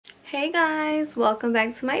Hey guys, welcome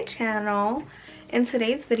back to my channel. In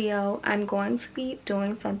today's video, I'm going to be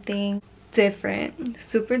doing something different,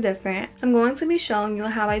 super different. I'm going to be showing you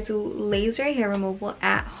how I do laser hair removal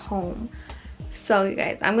at home. So you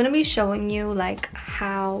guys, I'm going to be showing you like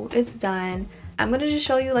how it's done. I'm going to just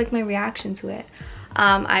show you like my reaction to it.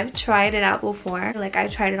 I've tried it out before. Like I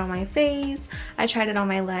tried it on my face, I tried it on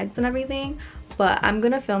my legs and everything, but I'm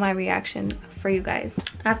going to film my reaction for you guys.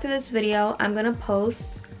 After this video, I'm going to post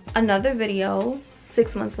another video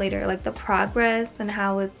 6 months later, like the progress and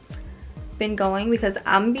how it's been going, because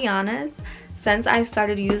I'm gonna be honest, since I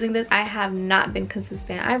started using this, I have not been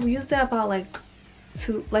consistent. I've used it about like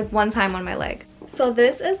one time on my leg. So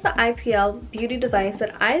this is the IPL beauty device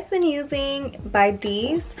that I've been using by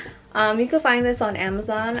DEESS. You can find this on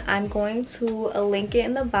Amazon. I'm going to link it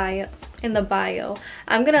in the bio.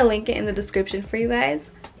 I'm gonna link it in the description for you guys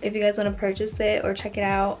if you guys want to purchase it or check it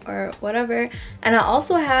out or whatever. And I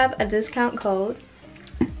also have a discount code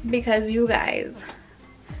because you guys,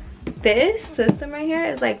 this system right here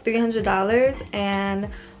is like $300, and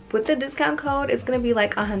with the discount code it's gonna be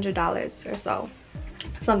like $100 or so,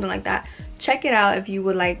 something like that. Check it out if you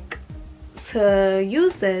would like to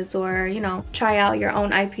use this, or you know, try out your own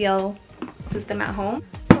IPL system at home.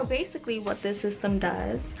 So basically what this system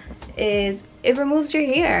does is it removes your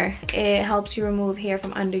hair. It helps you remove hair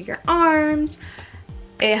from under your arms.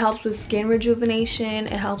 It helps with skin rejuvenation.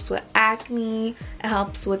 It helps with acne. It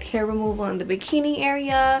helps with hair removal in the bikini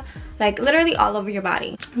area, like literally all over your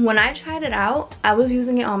body. When I tried it out, I was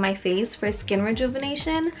using it on my face for skin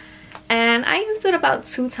rejuvenation, and I used it about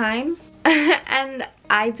 2 times and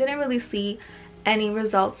I didn't really see any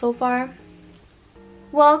results so far.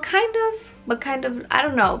 Well, kind of, but kind of, I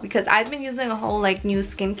don't know, because I've been using a whole like new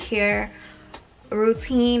skincare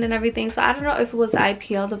routine and everything, so I don't know if it was the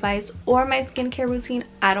IPL device or my skincare routine,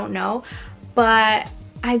 I don't know. But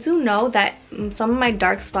I do know that some of my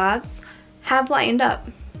dark spots have lightened up,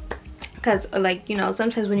 because like, you know,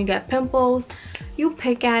 sometimes when you get pimples, you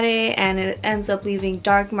pick at it and it ends up leaving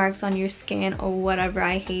dark marks on your skin or whatever.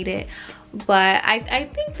 I hate it. But I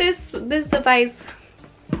think this device,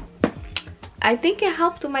 I think it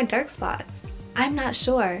helped with my dark spots. I'm not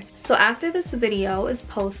sure. So after this video is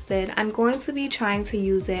posted, I'm going to be trying to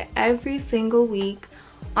use it every single week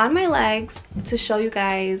on my legs to show you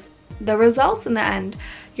guys the results in the end.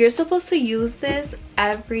 You're supposed to use this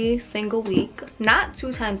every single week, not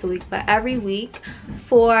 2 times a week, but every week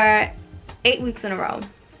for 8 weeks in a row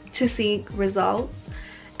to see results.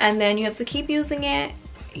 And then you have to keep using it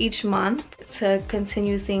each month to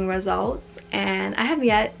continue seeing results. And I have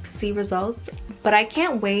yet to see results, but I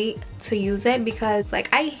can't wait to use it, because like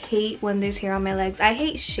I hate when there's hair on my legs. I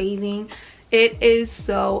hate shaving. It is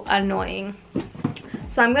so annoying.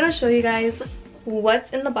 So I'm gonna show you guys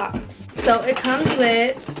what's in the box. So it comes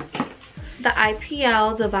with the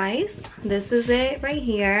IPL device. This is it right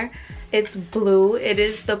here. It's blue. It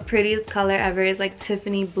is the prettiest color ever. It's like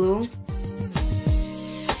Tiffany blue.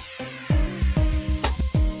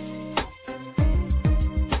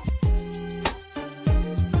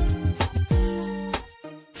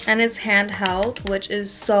 And it's handheld, which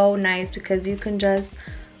is so nice because you can just,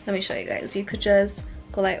 let me show you guys, you could just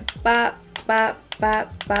go like bop, bop,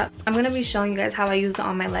 bop, bop. I'm gonna be showing you guys how I use it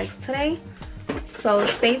on my legs today, so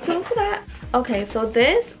stay tuned for that. Okay, so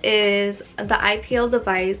this is the IPL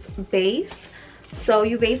device base. So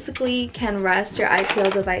you basically can rest your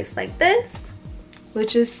IPL device like this,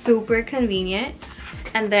 which is super convenient.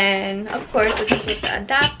 And then of course it comes with the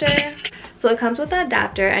adapter. So it comes with the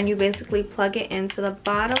adapter, and you basically plug it into the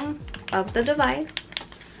bottom of the device.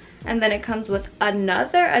 And then it comes with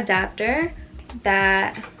another adapter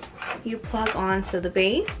that you plug onto the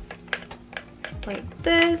base like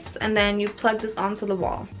this, and then you plug this onto the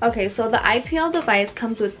wall. Okay, so the IPL device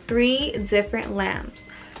comes with 3 different lamps.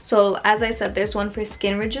 So as I said, there's one for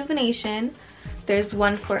skin rejuvenation, there's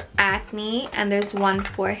one for acne, and there's one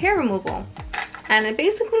for hair removal. And it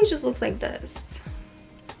basically just looks like this.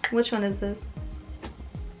 Which one is this?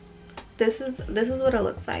 This is what it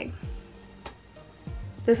looks like.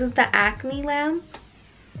 This is the acne lamp.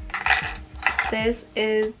 This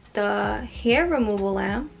is the hair removal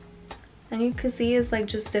lamp. And you can see it's like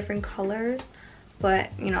just different colors,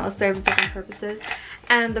 but you know, it serves different purposes.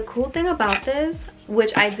 And the cool thing about this,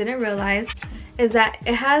 which I didn't realize, is that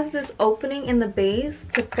it has this opening in the base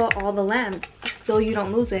to put all the lamps so you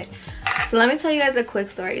don't lose it. So let me tell you guys a quick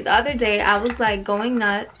story. The other day I was like going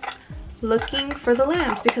nuts looking for the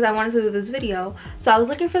lamps because I wanted to do this video. So I was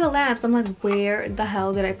looking for the lamps. I'm like, where the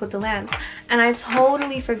hell did I put the lamps? And I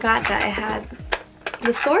totally forgot that I had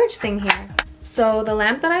the storage thing here. So the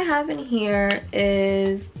lamp that I have in here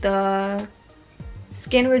is the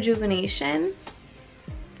Skin Rejuvenation,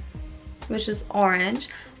 which is orange.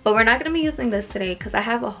 But we're not going to be using this today because I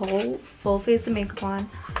have a whole full face of makeup on.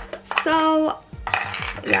 So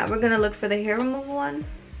yeah, we're going to look for the hair removal one.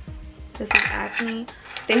 This is Acne.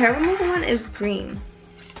 The hair removal one is green.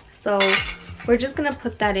 So we're just going to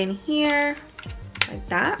put that in here like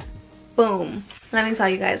that. Boom. Let me tell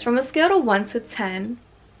you guys, from a scale of 1 to 10,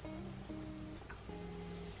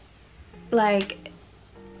 like,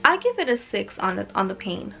 I give it a 6 on the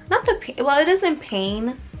pain. Not the pain, well, it isn't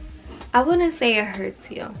pain. I wouldn't say it hurts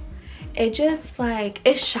you. It just, like,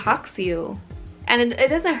 it shocks you. And it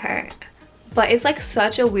doesn't hurt. But it's like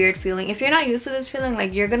such a weird feeling. If you're not used to this feeling,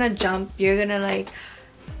 like, you're gonna jump, you're gonna, like,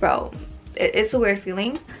 bro, it's a weird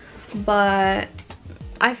feeling. But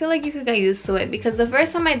I feel like you could get used to it, because the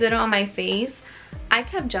first time I did it on my face, I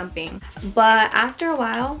kept jumping. But after a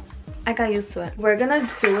while, I got used to it. We're gonna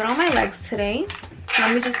do it on my legs today.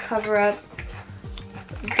 Let me just cover up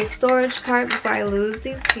the storage cart before I lose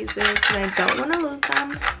these pieces, because I don't want to lose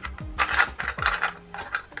them.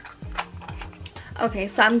 Okay,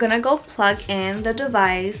 so I'm gonna go plug in the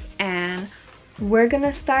device and we're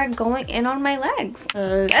gonna start going in on my legs.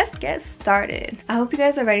 Let's get started. I hope you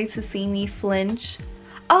guys are ready to see me flinch.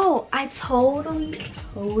 Oh, I totally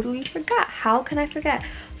forgot. How can I forget?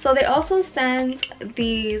 So they also sent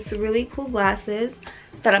these really cool glasses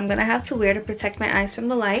that I'm gonna have to wear to protect my eyes from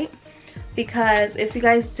the light. Because if you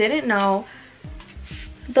guys didn't know,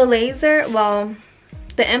 the laser, well,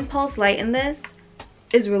 the impulse light in this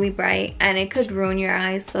is really bright and it could ruin your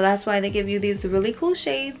eyes. So that's why they give you these really cool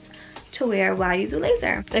shades to wear while you do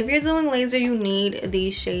laser. If you're doing laser, you need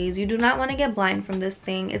these shades. You do not want to get blind from this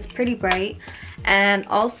thing. It's pretty bright. And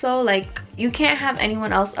also, like, you can't have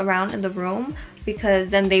anyone else around in the room, because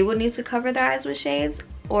then they would need to cover their eyes with shades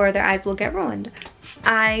or their eyes will get ruined.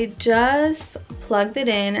 I just plugged it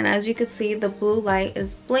in, and as you can see, the blue light is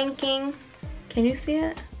blinking. Can you see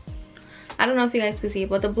it? I don't know if you guys can see it,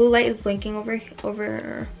 but the blue light is blinking over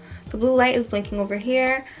the blue light is blinking over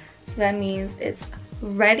here. So that means it's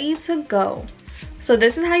ready to go. So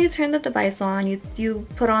this is how you turn the device on. You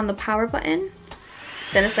put on the power button,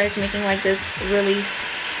 then it starts making like this really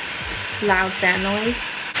loud fan noise.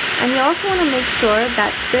 And you also want to make sure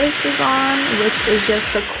that this is on, which is just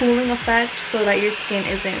the cooling effect, so that your skin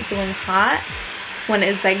isn't feeling hot when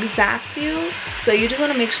it like zaps you. So you just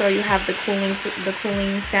want to make sure you have the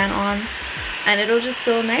cooling fan on, and it'll just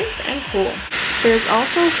feel nice and cool. There's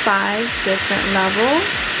also 5 different levels.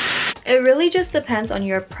 It really just depends on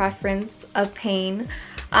your preference of pain.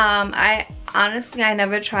 I honestly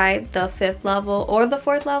never tried the 5th level or the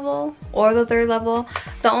 4th level or the 3rd level.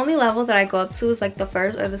 The only level that I go up to is like the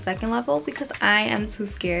 1st or the 2nd level, because I am too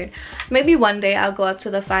scared. Maybe one day I'll go up to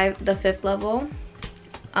the 5th level.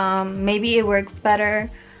 Maybe it works better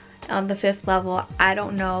on the 5th level, I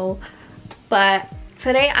don't know. But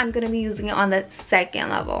today I'm gonna be using it on the 2nd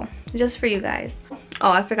level, just for you guys.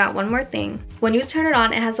 Oh, I forgot one more thing. When you turn it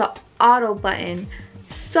on, it has an auto button.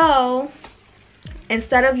 So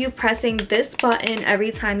instead of you pressing this button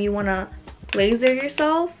every time you want to laser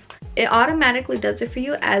yourself, it automatically does it for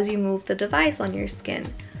you as you move the device on your skin,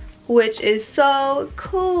 which is so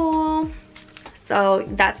cool. So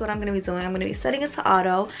that's what I'm going to be doing. I'm going to be setting it to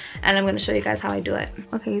auto, and I'm going to show you guys how I do it.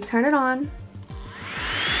 Okay, you turn it on.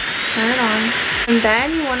 Turn it on. And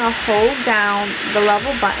then you want to hold down the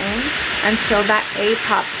level button until that A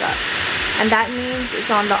pops up. And that means it's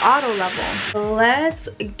on the auto level. Let's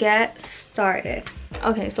get started.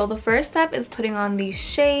 Okay, so the first step is putting on these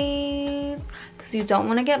shades, because you don't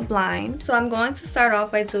want to get blind. So I'm going to start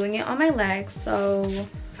off by doing it on my legs. So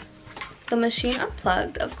the machine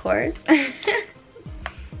unplugged, of course.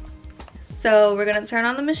 So we're gonna turn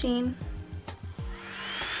on the machine,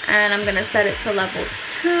 and I'm gonna set it to level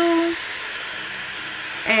 2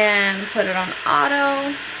 and put it on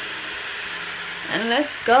auto, and let's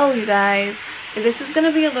go, you guys. This is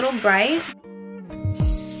gonna be a little bright.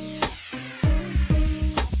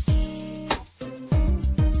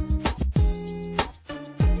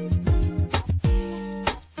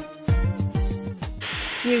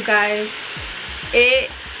 You guys, it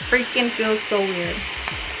freaking feels so weird.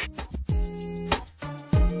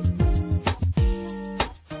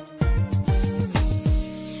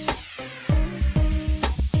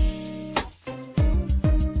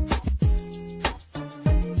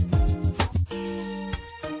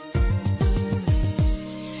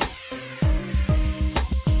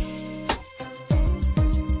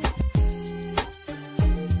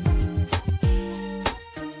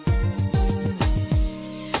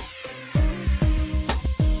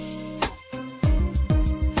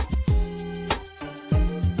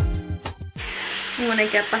 You want to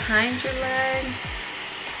get behind your leg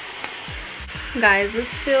Guys, this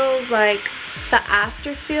feels like the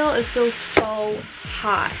after feel. It feels so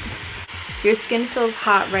hot. Your skin feels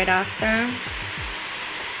hot right after.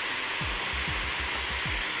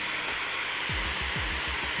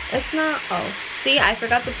 It's not, oh, see, I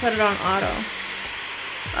forgot to put it on auto.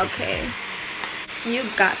 Okay. You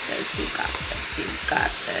got this, you got this, you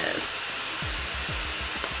got this.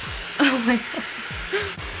 Oh my god.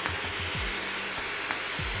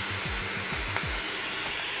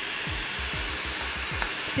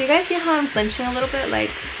 Do you guys see how I'm flinching a little bit? Like,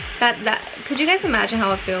 that, could you guys imagine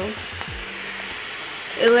how it feels?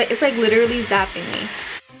 It's like literally zapping me.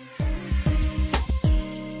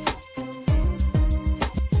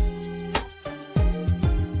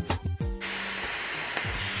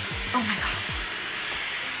 Oh my god.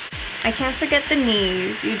 I can't forget the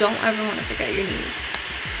knees. You don't ever want to forget your knees.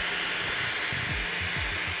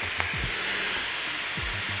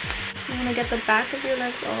 You want to get the back of your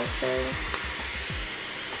legs also.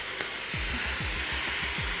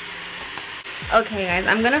 Okay guys,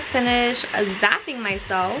 I'm gonna finish zapping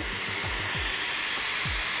myself.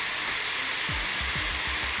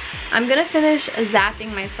 I'm gonna finish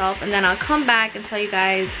zapping myself and then I'll come back and tell you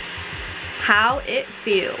guys how it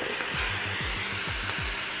feels.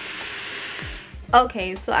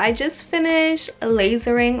 Okay, so I just finished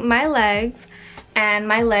lasering my legs and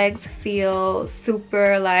my legs feel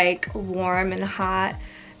super like warm and hot.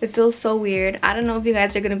 It feels so weird. I don't know if you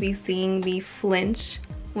guys are gonna be seeing me flinch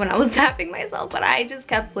when I was zapping myself, but I just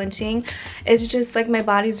kept flinching. It's just like my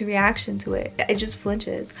body's reaction to it. It just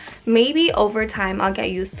flinches. Maybe over time I'll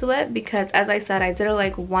get used to it because, as I said, I did it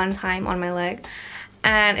like one time on my leg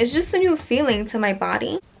and it's just a new feeling to my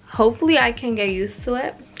body. Hopefully I can get used to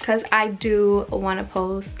it because I do want to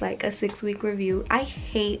post like a 6-week review. I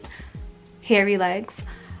hate hairy legs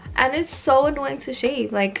and it's so annoying to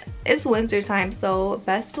shave. Like, it's winter time, so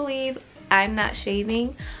best believe I'm not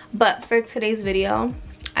shaving, but for today's video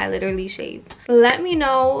I literally shaved. Let me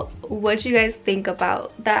know what you guys think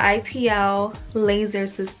about the IPL laser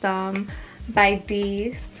system by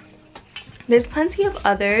DEESS. There's plenty of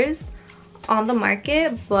others on the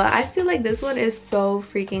market, but I feel like this one is so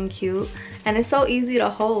freaking cute and it's so easy to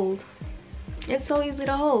hold. It's so easy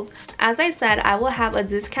to hold. As I said, I will have a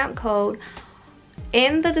discount code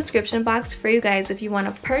in the description box for you guys if you want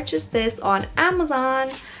to purchase this on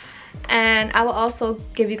Amazon, and I will also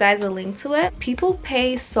give you guys a link to it. People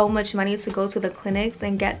pay so much money to go to the clinics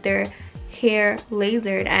and get their hair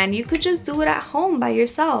lasered, and you could just do it at home by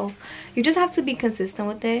yourself. You just have to be consistent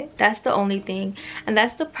with it. That's the only thing, and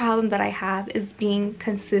that's the problem that I have, is being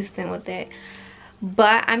consistent with it.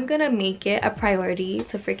 But I'm gonna make it a priority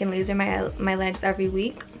to freaking laser my legs every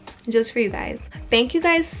week just for you guys. Thank you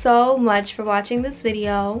guys so much for watching this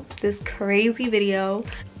video, this crazy video.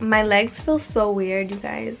 My legs feel so weird, you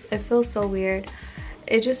guys. It feels so weird.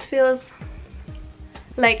 It just feels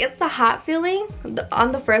like it's the hot feeling.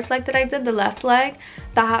 On the first leg that I did, the left leg,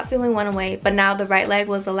 the hot feeling went away, but now the right leg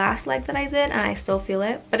was the last leg that I did and I still feel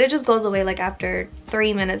it, but it just goes away like after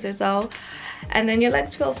 3 minutes or so, and then your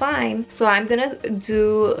legs feel fine. So I'm gonna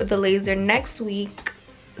do the laser next week,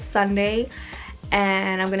 Sunday,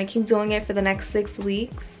 and I'm gonna keep doing it for the next 6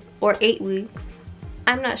 weeks or 8 weeks.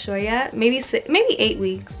 I'm not sure yet. Maybe 8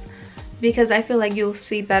 weeks, because I feel like you'll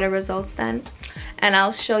see better results then. And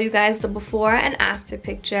I'll show you guys the before and after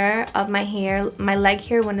picture of my hair, my leg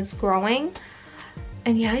hair when it's growing.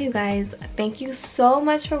 And yeah, you guys, thank you so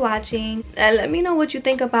much for watching. And let me know what you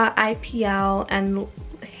think about IPL and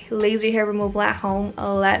laser hair removal at home.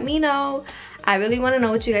 Let me know. I really want to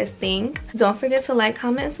know what you guys think. Don't forget to like,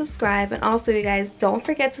 comment, and subscribe. And also, you guys, don't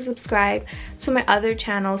forget to subscribe to my other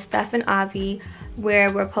channel, Steph and Avi,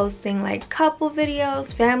 where we're posting like couple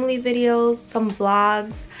videos, family videos, some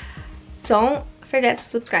vlogs. Don't forget to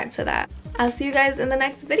subscribe to that. I'll see you guys in the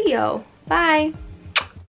next video. Bye.